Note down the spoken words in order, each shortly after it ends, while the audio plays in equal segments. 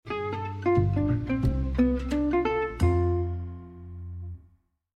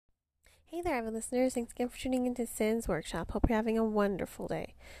avid listeners, thanks again for tuning into Sin's Workshop. Hope you're having a wonderful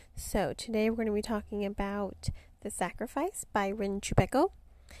day. So, today we're going to be talking about The Sacrifice by Rin Chupeco.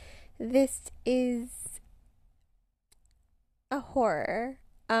 This is a horror.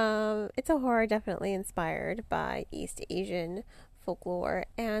 It's a horror definitely inspired by East Asian folklore,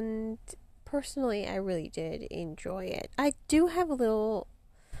 and personally, I really did enjoy it. I do have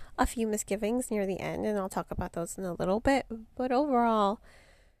a few misgivings near the end, and I'll talk about those in a little bit, but overall,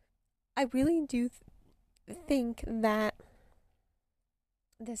 I really do think that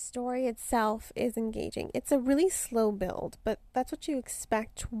the story itself is engaging. It's a really slow build, but that's what you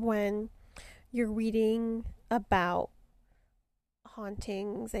expect when you're reading about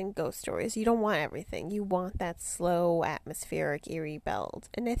hauntings and ghost stories. You don't want everything. You want that slow, atmospheric, eerie build.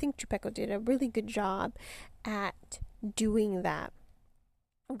 And I think Chupeco did a really good job at doing that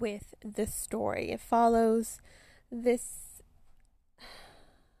with this story. It follows this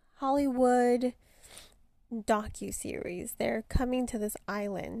Hollywood docu-series. They're coming to this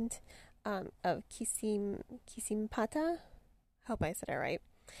island of Kisimpata. Hope I said it right.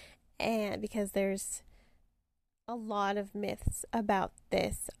 And because there's a lot of myths about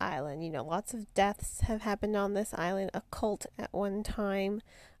this island. You know, lots of deaths have happened on this island. A cult at one time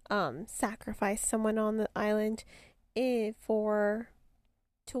sacrificed someone on the island to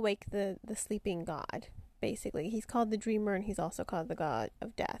wake the sleeping god. Basically, he's called the dreamer, and he's also called the god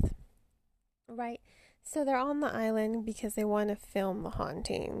of death. Right? So they're on the island because they want to film the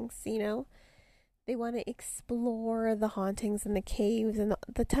hauntings, you know? They want to explore the hauntings and the caves and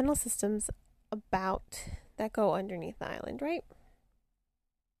the tunnel systems that go underneath the island, right?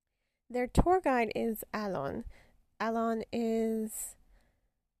 Their tour guide is Alon. Alon is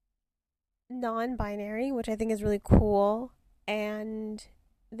non-binary, which I think is really cool, and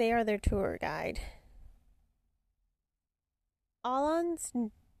they are their tour guide. Alon's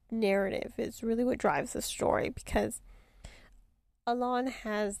narrative is really what drives the story, because Alon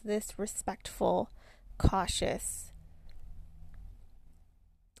has this respectful, cautious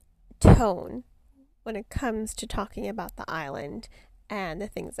tone when it comes to talking about the island and the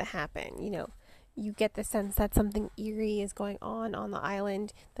things that happen. You know, you get the sense that something eerie is going on the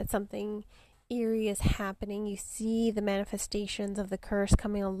island, that something eerie is happening. You see the manifestations of the curse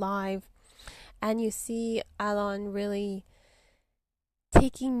coming alive, and you see Alon really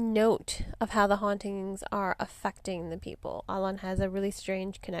taking note of how the hauntings are affecting the people. Alon has a really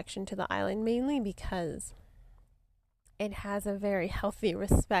strange connection to the island, mainly because it has a very healthy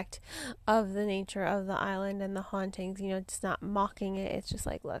respect of the nature of the island and the hauntings. You know, it's not mocking it. It's just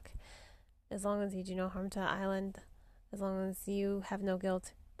like, look, as long as you do no harm to the island, as long as you have no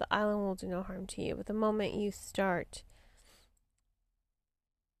guilt, the island will do no harm to you. But the moment you start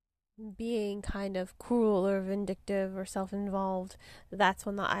being kind of cruel or vindictive or self-involved, that's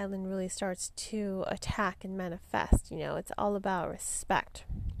when the island really starts to attack and manifest. You know, it's all about respect.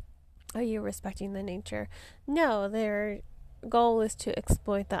 Are you respecting the nature? No, their goal is to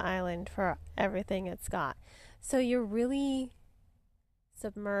exploit the island for everything it's got. So you're really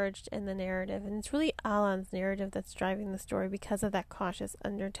submerged in the narrative, and it's really Alon's narrative that's driving the story because of that cautious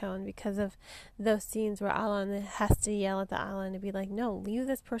undertone, because of those scenes where Alon has to yell at the island to be like, no, leave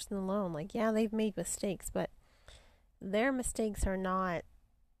this person alone. Like, yeah, they've made mistakes, but their mistakes are not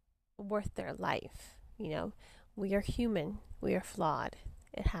worth their life. You know, we are human, we are flawed,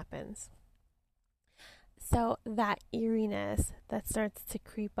 it happens. So that eeriness that starts to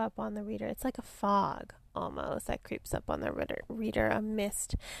creep up on the reader, it's like a fog almost that creeps up on the reader, a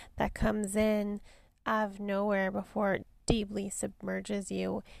mist that comes in out of nowhere before it deeply submerges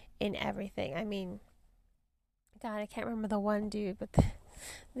you in everything. I mean, God, I can't remember the one dude, but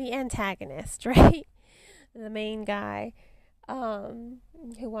the antagonist, right? The main guy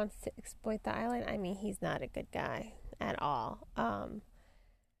who wants to exploit the island. I mean, he's not a good guy at all.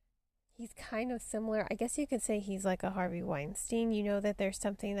 He's kind of similar. I guess you could say he's like a Harvey Weinstein. You know that there's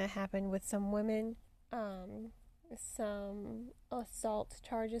something that happened with some women, some assault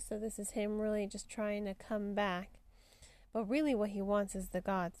charges. So this is him really just trying to come back. But really what he wants is the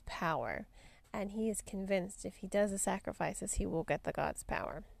God's power. And he is convinced if he does the sacrifices, he will get the God's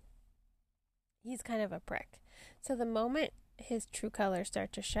power. He's kind of a prick. So the moment his true colors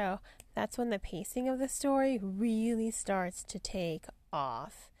start to show, that's when the pacing of the story really starts to take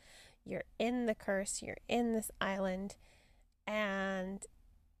off. You're in the curse, you're in this island, and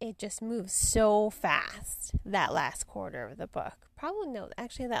it just moves so fast, that last quarter of the book. Probably no,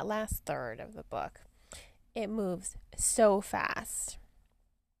 actually that last third of the book. It moves so fast.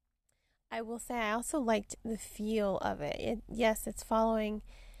 I will say I also liked the feel of it. Yes, it's following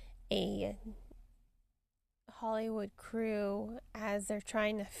a Hollywood crew as they're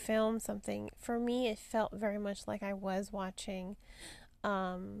trying to film something. For me, it felt very much like I was watching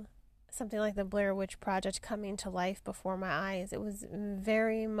something like the Blair Witch Project coming to life before my eyes. It was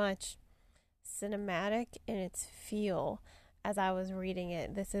very much cinematic in its feel as I was reading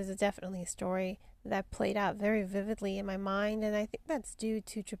it. This is definitely a story that played out very vividly in my mind, and I think that's due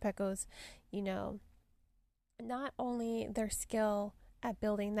to Tripeco's, not only their skill at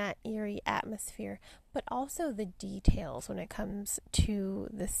building that eerie atmosphere, but also the details when it comes to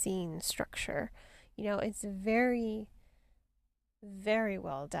the scene structure. It's very, very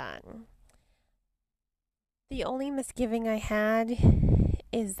well done. The only misgiving I had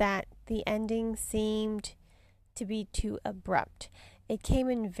is that the ending seemed to be too abrupt. It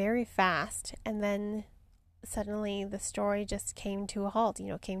came in very fast, and then suddenly the story just came to a halt,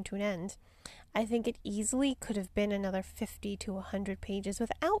 came to an end. I think it easily could have been another 50 to 100 pages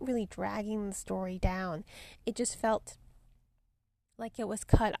without really dragging the story down. It just felt like it was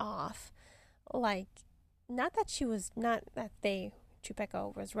cut off. Like, Tripeco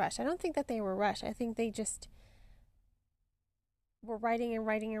was rushed. I don't think that they were rushed. I think they just were writing and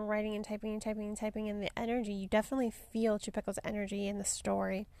writing and writing and typing and typing and typing, and the energy, you definitely feel Tripeco's energy in the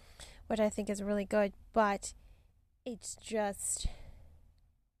story, which I think is really good, but it's just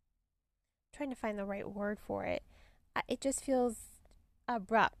trying to find the right word for it. It just feels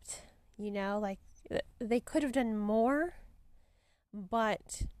abrupt, like they could have done more,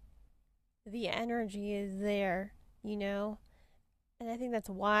 but the energy is there, and I think that's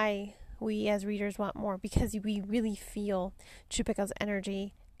why we as readers want more, because we really feel Tripeco's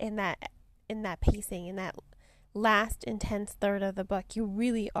energy in that pacing, in that last intense third of the book. You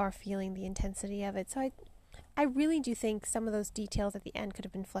really are feeling the intensity of it. So I really do think some of those details at the end could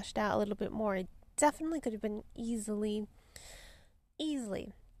have been fleshed out a little bit more. It definitely could have been easily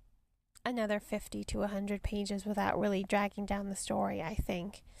another 50 to 100 pages without really dragging down the story, I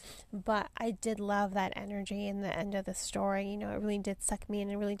think. But I did love that energy in the end of the story. It really did suck me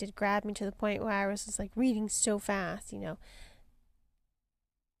in. It really did grab me to the point where I was just like reading so fast,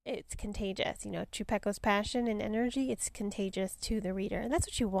 It's contagious, Tripeco's passion and energy, it's contagious to the reader. And that's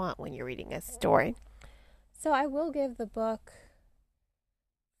what you want when you're reading a story. So I will give the book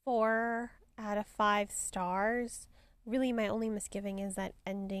 4 out of 5 stars. Really, my only misgiving is that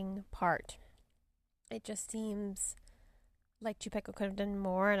ending part. It just seems like Tripeco could have done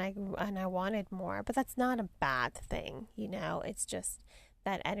more, and I wanted more, but that's not a bad thing, It's just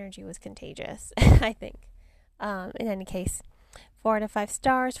that energy was contagious, I think. In any case, 4 out of 5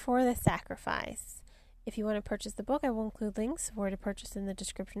 stars for The Sacrifice. If you want to purchase the book, I will include links for to purchase in the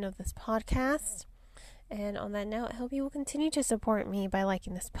description of this podcast. And on that note, I hope you will continue to support me by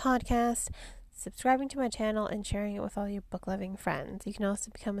liking this podcast, subscribing to my channel, and sharing it with all your book-loving friends. You can also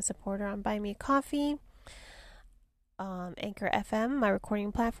become a supporter on Buy Me a Coffee, Anchor FM, my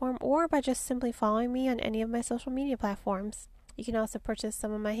recording platform, or by just simply following me on any of my social media platforms. You can also purchase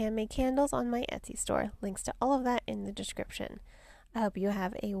some of my handmade candles on my Etsy store. Links to all of that in the description. I hope you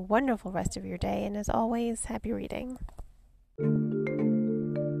have a wonderful rest of your day, and as always, happy reading.